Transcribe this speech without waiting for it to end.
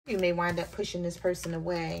You may wind up pushing this person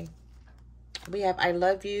away. We have I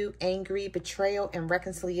love you, angry, betrayal, and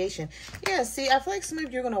reconciliation. Yeah, see, I feel like some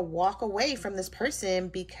of you are going to walk away from this person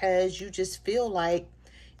because you just feel like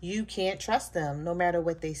you can't trust them. No matter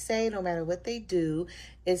what they say, no matter what they do.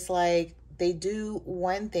 It's like they do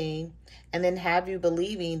one thing and then have you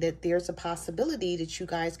believing that there's a possibility that you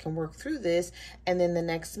guys can work through this. And then the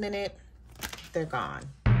next minute, they're gone.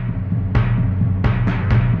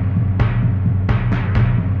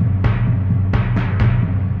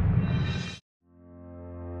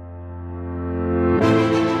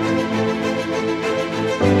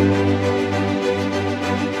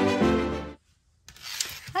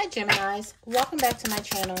 Hi Geminis, welcome back to my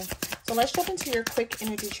channel. So let's jump into your quick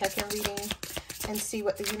energy check-in reading and see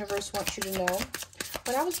what the universe wants you to know.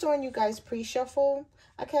 When I was doing you guys pre-shuffle,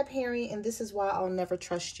 I kept hearing, and this is why I'll never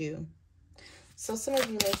trust you. So some of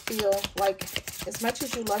you may feel like as much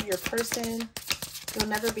as you love your person, you'll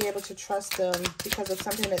never be able to trust them because of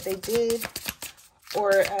something that they did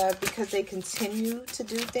or because they continue to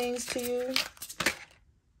do things to you.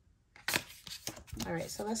 All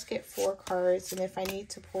right, so let's get 4 cards, and if I need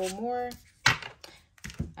to pull more,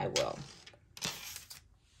 I will.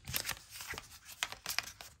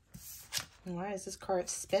 Why is this card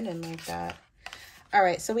spinning like that? All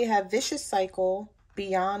right, so we have vicious cycle,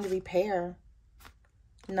 beyond repair,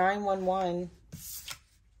 911,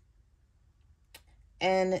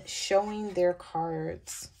 and showing their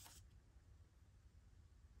cards.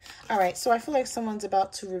 All right, so I feel like someone's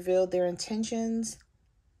about to reveal their intentions.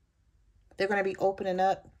 They're going to be opening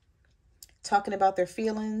up, talking about their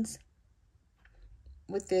feelings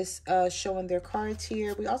with this showing their cards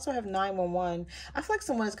here. We also have 911. I feel like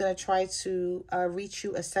someone is going to try to reach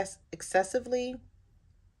you excessively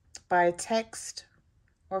by text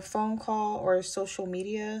or phone call or social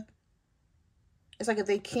media. It's like if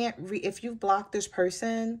they can't, if you've blocked this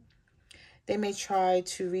person, they may try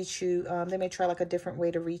to reach you. They may try like a different way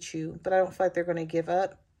to reach you, but I don't feel like they're going to give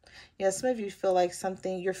up. Yeah, some of you feel like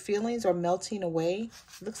your feelings are melting away.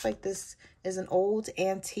 Looks like this is an old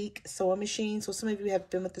antique sewing machine. So some of you have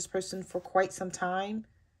been with this person for quite some time.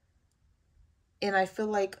 And I feel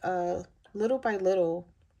like little by little,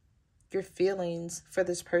 your feelings for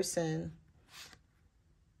this person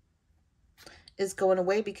is going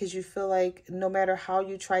away because you feel like no matter how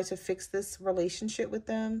you try to fix this relationship with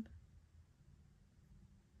them,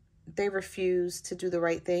 they refuse to do the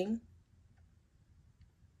right thing.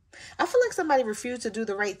 I feel like somebody refused to do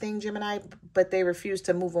the right thing, Gemini, but they refuse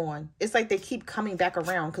to move on. It's like they keep coming back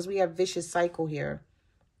around because we have vicious cycle here.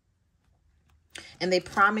 And they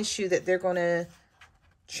promise you that they're going to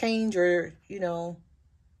change or, you know,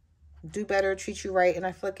 do better, treat you right. And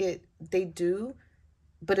I feel like they do,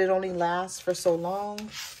 but it only lasts for so long.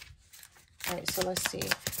 All right, so let's see.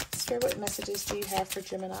 Spirit, what messages do you have for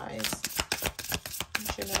Geminis?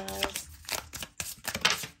 Geminis.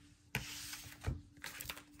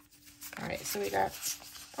 All right, so we got,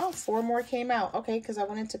 4 more came out. Okay, because I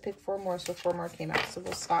wanted to pick 4 more, so 4 more came out. So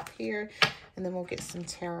we'll stop here, and then we'll get some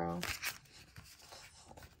tarot.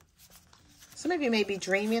 Some of you may be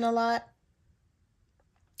dreaming a lot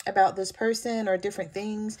about this person or different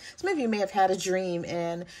things. Some of you may have had a dream,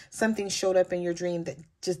 and something showed up in your dream that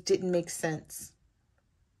just didn't make sense.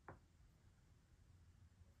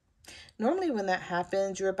 Normally when that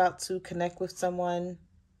happens, you're about to connect with someone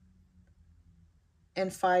in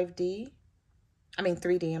 3D,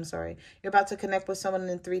 I'm sorry. You're about to connect with someone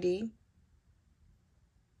in 3D.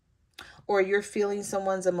 Or you're feeling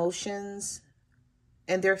someone's emotions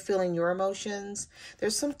and they're feeling your emotions.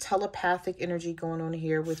 There's some telepathic energy going on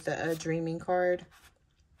here with the dreaming card.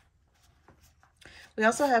 We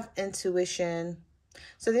also have intuition.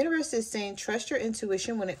 So the universe is saying, trust your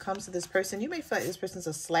intuition when it comes to this person. You may feel like this person's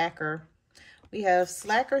a slacker. We have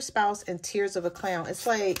slacker, spouse, and tears of a clown. It's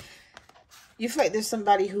like, you feel like there's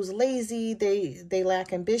somebody who's lazy, they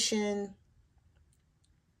lack ambition.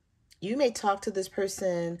 You may talk to this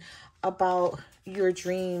person about your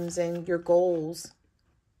dreams and your goals,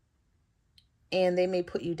 and they may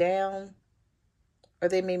put you down, or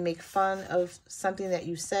they may make fun of something that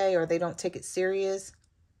you say, or they don't take it serious.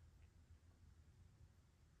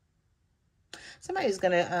 Somebody's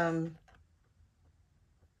gonna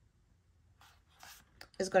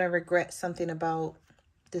regret something about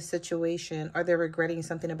the situation, or they're regretting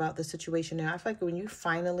something about the situation now. I feel like when you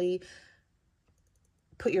finally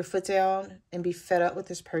put your foot down and be fed up with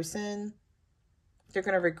this person, they're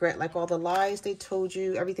going to regret like all the lies they told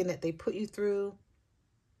you, everything that they put you through.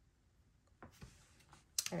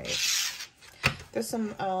 All right. There's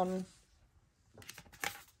some, I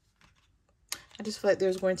just feel like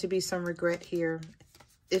there's going to be some regret here,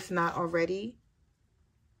 if not already.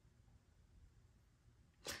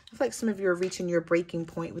 I feel like some of you are reaching your breaking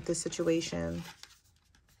point with this situation.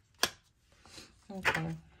 Okay.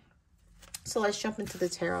 So let's jump into the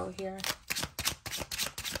tarot here.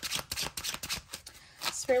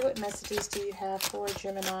 Spirit, what messages do you have for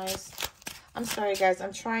Geminis? I'm sorry, guys.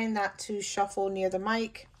 I'm trying not to shuffle near the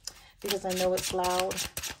mic because I know it's loud.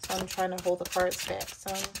 So I'm trying to hold the cards back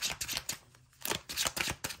some.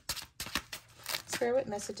 Spirit, what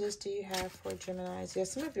messages do you have for Geminis? Yeah,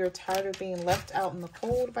 some of you are tired of being left out in the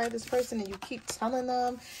cold by this person, and you keep telling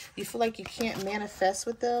them. You feel like you can't manifest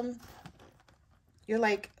with them. You're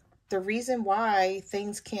like, the reason why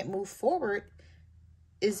things can't move forward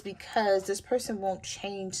is because this person won't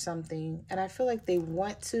change something. And I feel like they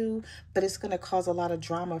want to, but it's going to cause a lot of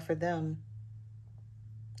drama for them.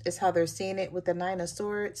 It's how they're seeing it with the Nine of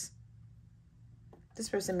Swords. This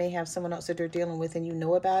person may have someone else that they're dealing with and you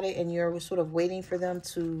know about it, and you're sort of waiting for them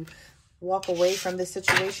to walk away from this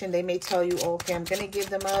situation. They may tell you, oh, okay, I'm going to give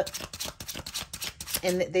them up.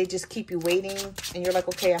 And they just keep you waiting. And you're like,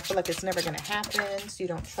 okay, I feel like it's never going to happen. So you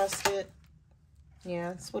don't trust it.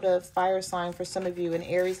 Yeah, it's what a fire sign for some of you, an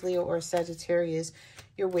Aries, Leo, or Sagittarius.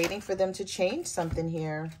 You're waiting for them to change something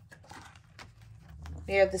here.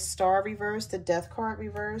 You have the Star reverse, the Death card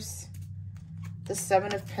reverse, the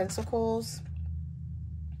Seven of Pentacles.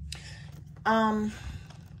 I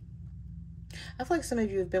feel like some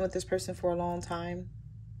of you have been with this person for a long time.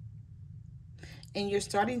 And you're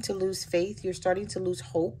starting to lose faith. You're starting to lose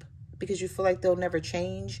hope because you feel like they'll never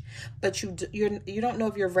change. But you don't know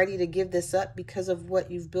if you're ready to give this up because of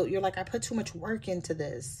what you've built. You're like, I put too much work into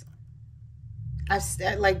this. I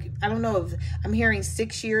don't know if I'm hearing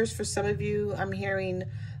 6 years for some of you. I'm hearing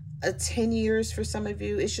 10 years for some of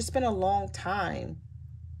you. It's just been a long time.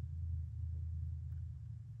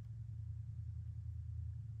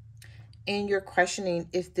 And you're questioning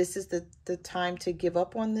if this is the time to give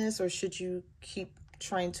up on this, or should you keep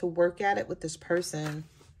trying to work at it with this person?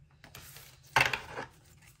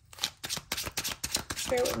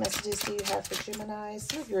 Spirit, what messages do you have for Gemini?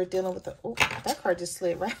 Some of you are dealing with the... Oh, that card just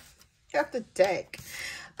slid right off the deck.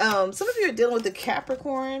 Some of you are dealing with the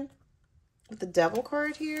Capricorn, with the Devil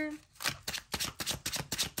card here.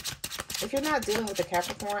 If you're not dealing with the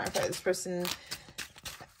Capricorn, I've had this person...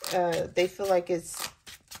 they feel like it's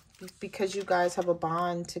because you guys have a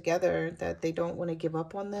bond together that they don't want to give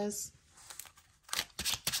up on this.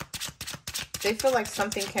 They feel like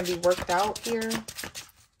something can be worked out here.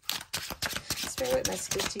 Spirit, what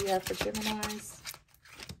messages do you have for Geminis?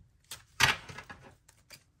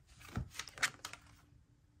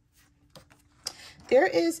 There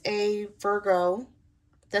is a Virgo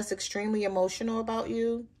that's extremely emotional about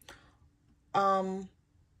you. Or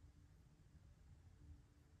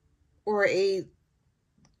a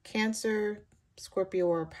Cancer, Scorpio,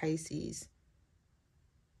 or Pisces.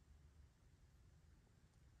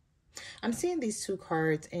 I'm seeing these two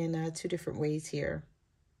cards in two different ways here.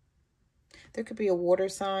 There could be a water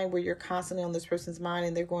sign where you're constantly on this person's mind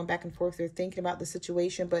and they're going back and forth. They're thinking about the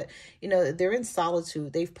situation, but, you know, they're in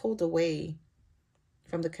solitude. They've pulled away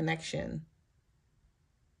from the connection.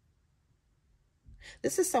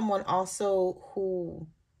 This is someone also who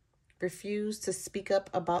refused to speak up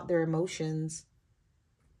about their emotions.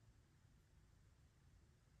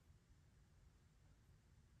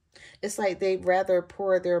 It's like they'd rather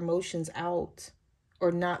pour their emotions out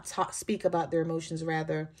or not speak about their emotions,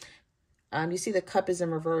 rather. You see the cup is in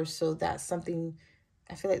reverse, so that's something,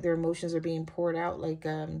 I feel like their emotions are being poured out, like,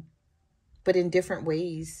 but in different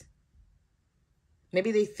ways.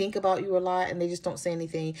 Maybe they think about you a lot and they just don't say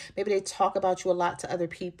anything. Maybe they talk about you a lot to other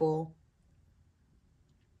people.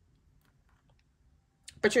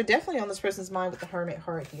 But you're definitely on this person's mind with the Hermit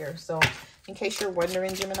heart here. So in case you're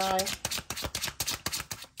wondering, Gemini,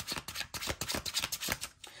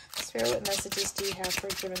 Spirit, what messages do you have for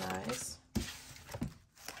Geminis?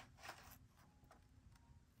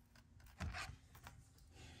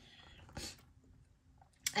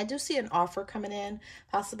 I do see an offer coming in,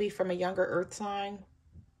 possibly from a younger earth sign,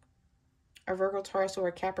 a Virgo, Taurus, or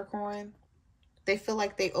a Capricorn. They feel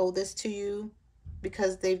like they owe this to you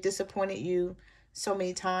because they've disappointed you so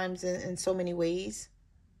many times in so many ways.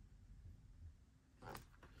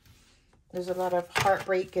 There's a lot of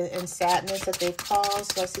heartbreak and sadness that they've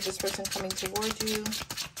caused. So I see this person coming towards you.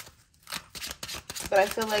 But I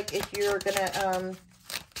feel like if you're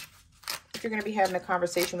gonna be having a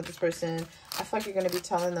conversation with this person, I feel like you're gonna be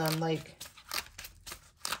telling them, like,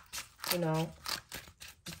 you know,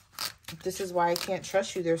 this is why I can't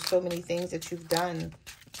trust you. There's so many things that you've done.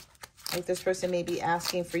 Like, this person may be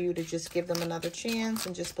asking for you to just give them another chance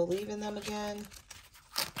and just believe in them again.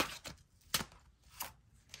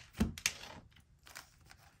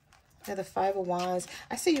 Yeah, the Five of Wands.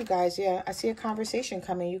 I see you guys. Yeah, I see a conversation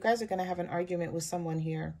coming. You guys are going to have an argument with someone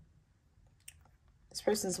here. This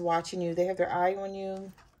person's watching you. They have their eye on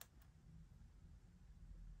you.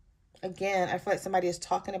 Again, I feel like somebody is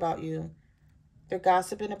talking about you. They're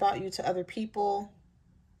gossiping about you to other people.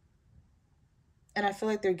 And I feel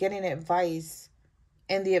like they're getting advice.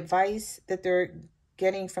 And the advice that they're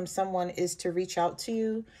getting from someone is to reach out to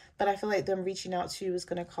you. But I feel like them reaching out to you is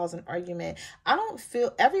going to cause an argument. I don't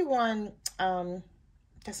feel everyone...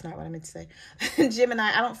 that's not what I meant to say.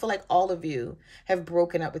 Gemini, I don't feel like all of you have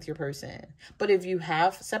broken up with your person. But if you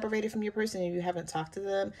have separated from your person and you haven't talked to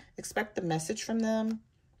them, expect the message from them.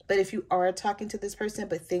 But if you are talking to this person,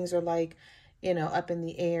 but things are like, you know, up in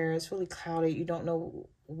the air, it's really cloudy, you don't know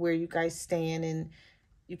where you guys stand, and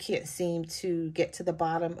you can't seem to get to the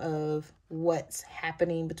bottom of what's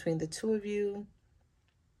happening between the two of you,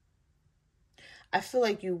 I feel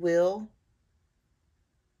like you will.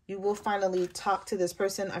 You will finally talk to this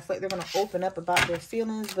person. I feel like they're going to open up about their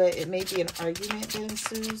feelings, but it may be an argument that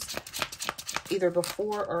ensues either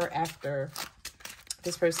before or after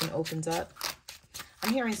this person opens up.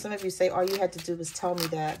 I'm hearing some of you say, all you had to do was tell me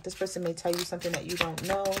that. This person may tell you something that you don't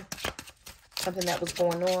know, something that was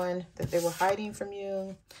going on that they were hiding from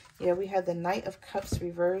you. Yeah, we had the Knight of Cups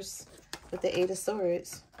reverse with the Eight of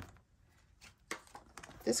Swords.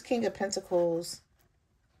 This King of Pentacles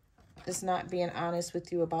is not being honest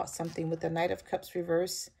with you about something. With the Knight of Cups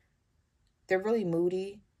reverse, they're really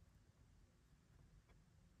moody.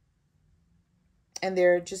 And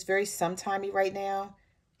they're just very sometimey right now.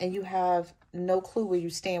 And you have no clue where you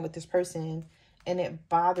stand with this person. And it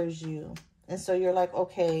bothers you. And so you're like,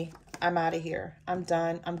 okay, I'm out of here. I'm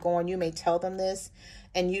done. I'm going. You may tell them this.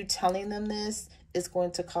 And you telling them this is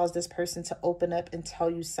going to cause this person to open up and tell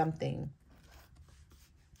you something.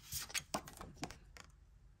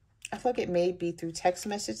 I feel like it may be through text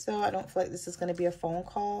message, though. I don't feel like this is going to be a phone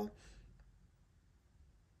call.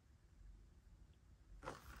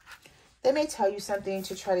 They may tell you something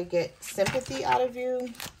to try to get sympathy out of you.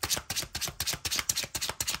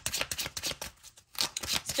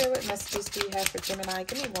 Spirit, what messages do you have for Gemini?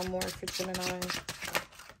 Give me one more for Gemini.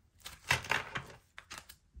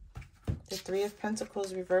 The Three of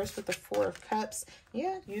Pentacles reversed with the Four of Cups.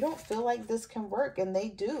 Yeah, you don't feel like this can work, and they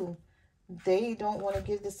do. They don't want to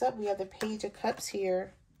give this up. We have the Page of Cups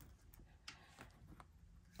here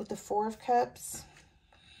with the Four of Cups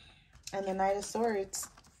and the Knight of Swords.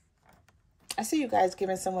 I see you guys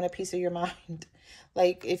giving someone a piece of your mind.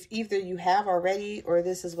 Like, if either you have already or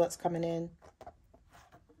this is what's coming in.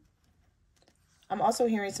 I'm also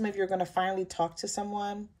hearing some of you are going to finally talk to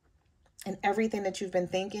someone, and everything that you've been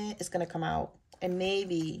thinking is going to come out. And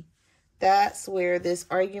maybe that's where this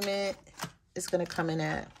argument is going to come in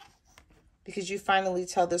at. Because you finally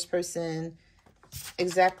tell this person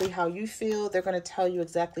exactly how you feel. They're going to tell you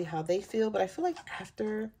exactly how they feel. But I feel like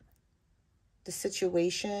after the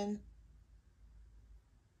situation,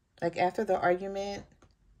 like after the argument,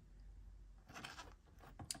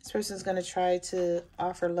 this person's going to try to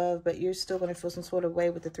offer love, but you're still going to feel some sort of way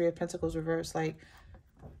with the Three of Pentacles reversed. Like,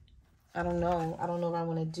 I don't know. I don't know if I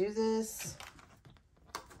want to do this.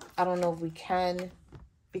 I don't know if we can,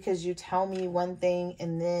 because you tell me one thing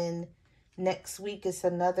and then next week it's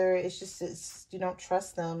another. It's just, you don't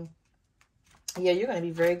trust them. Yeah, you're going to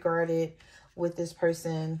be very guarded with this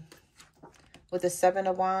person. With the Seven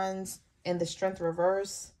of Wands and the Strength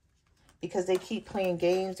reverse, because they keep playing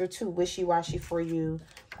games. They're too wishy-washy for you.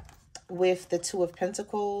 With the Two of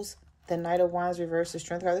Pentacles, the Knight of Wands reverse, the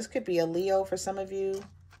Strength card. This could be a Leo for some of you,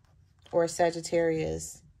 or a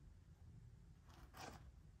Sagittarius.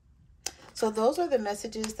 So those are the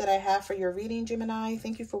messages that I have for your reading, Gemini.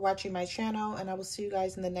 Thank you for watching my channel, and I will see you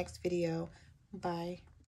guys in the next video. Bye.